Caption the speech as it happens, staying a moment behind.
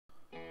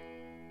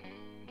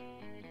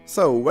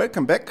So,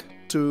 welcome back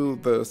to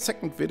the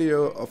second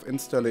video of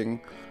installing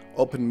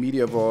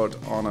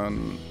OpenMediaVault on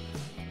an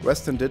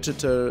Western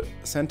Digital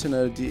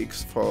Sentinel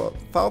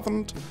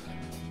DX4000.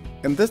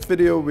 In this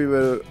video we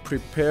will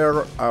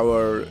prepare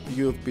our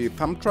USB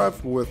thumb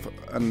drive with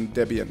a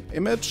Debian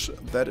image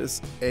that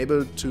is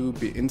able to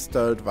be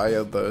installed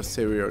via the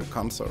serial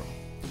console.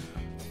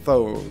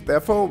 So,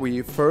 therefore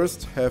we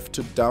first have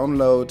to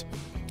download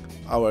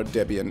our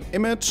Debian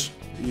image.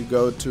 You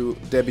go to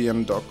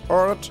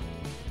debian.org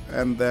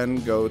and then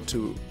go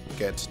to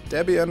Get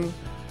Debian,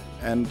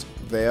 and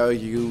there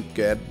you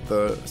get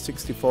the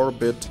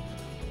 64-bit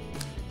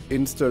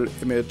install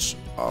image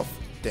of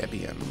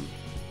Debian.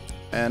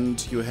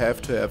 And you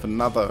have to have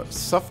another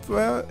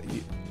software.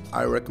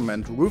 I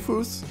recommend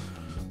Rufus.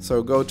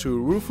 So go to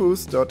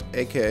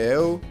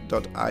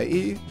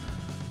rufus.akao.ie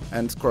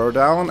and scroll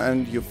down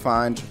and you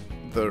find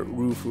the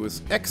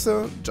Rufus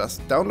exe.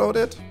 Just download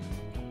it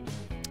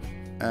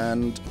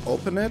and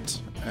open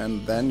it,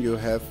 and then you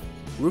have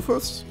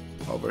Rufus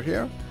over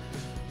here,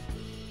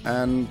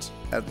 and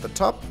at the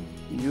top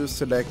you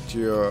select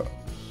your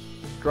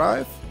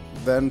drive,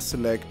 then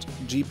select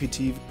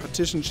GPT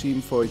partition scheme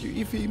for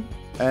UEFI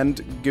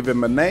and give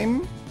him a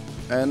name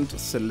and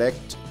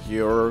select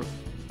your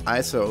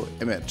ISO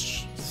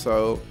image.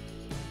 So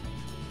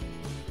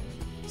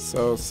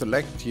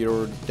select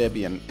your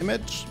Debian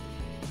image,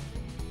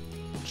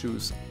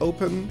 choose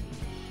open,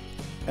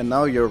 and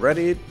now you're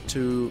ready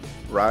to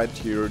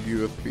write your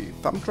USB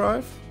thumb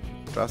drive.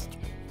 Just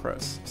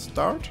press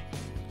start,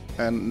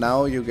 and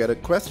now you get a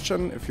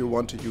question if you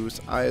want to use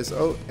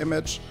ISO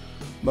image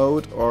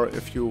mode or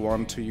if you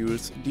want to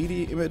use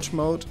DD image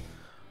mode.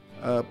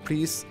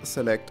 Please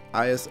select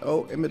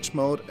ISO image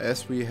mode,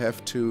 as we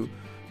have to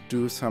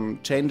do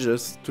some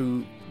changes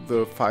to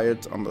the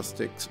files on the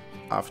sticks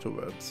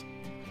afterwards.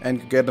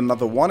 And you get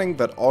another warning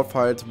that all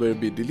files will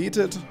be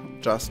deleted.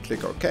 Just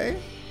click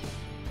OK,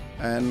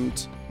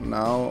 and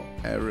now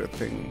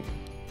everything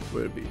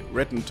will be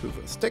written to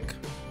the stick.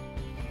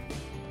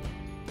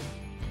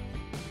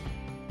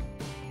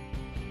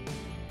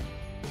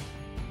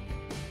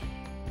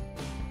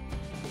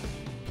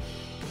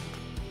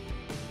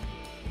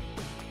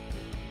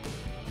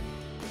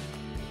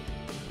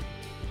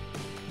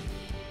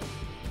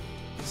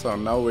 So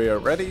now we are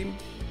ready.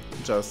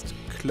 Just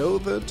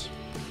close it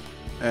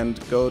and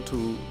go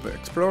to the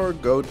Explorer,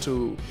 go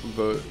to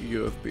the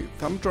USB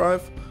thumb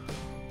drive.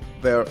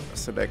 There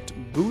select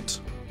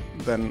boot,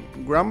 then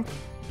grump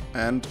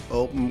and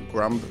open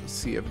grump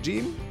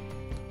CFG.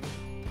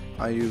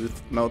 I use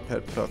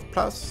Notepad++,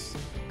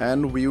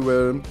 and we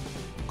will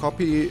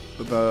copy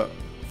the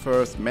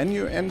first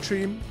menu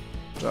entry.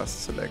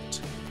 Just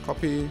select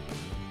copy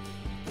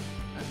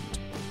and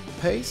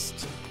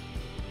paste.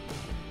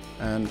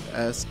 And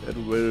as it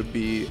will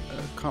be a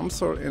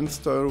console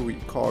install, we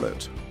call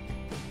it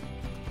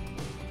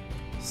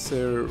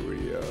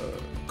serial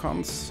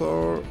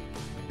console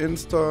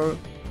install.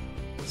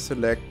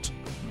 Select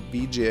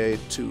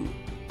BGA2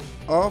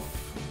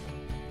 off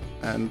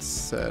and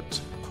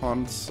set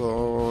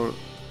console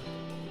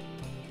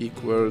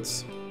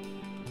equals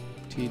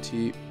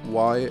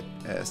TTY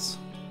as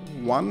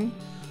 1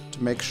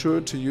 to make sure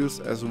to use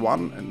as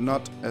 1 and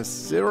not as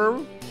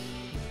 0.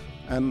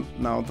 And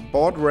now the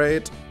baud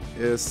rate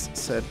is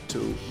set to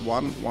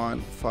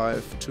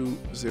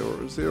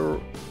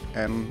 115200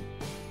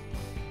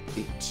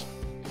 M8.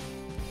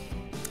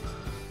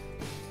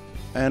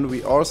 And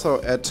we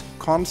also add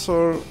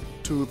console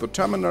to the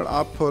terminal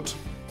output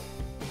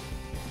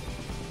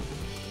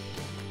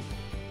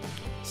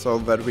so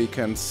that we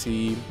can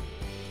see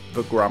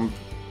the grump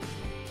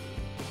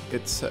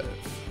itself.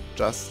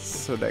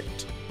 Just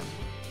select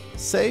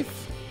save.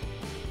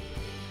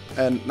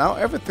 And now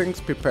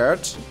everything's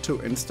prepared to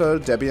install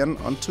Debian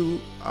onto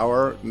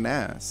our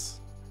NAS.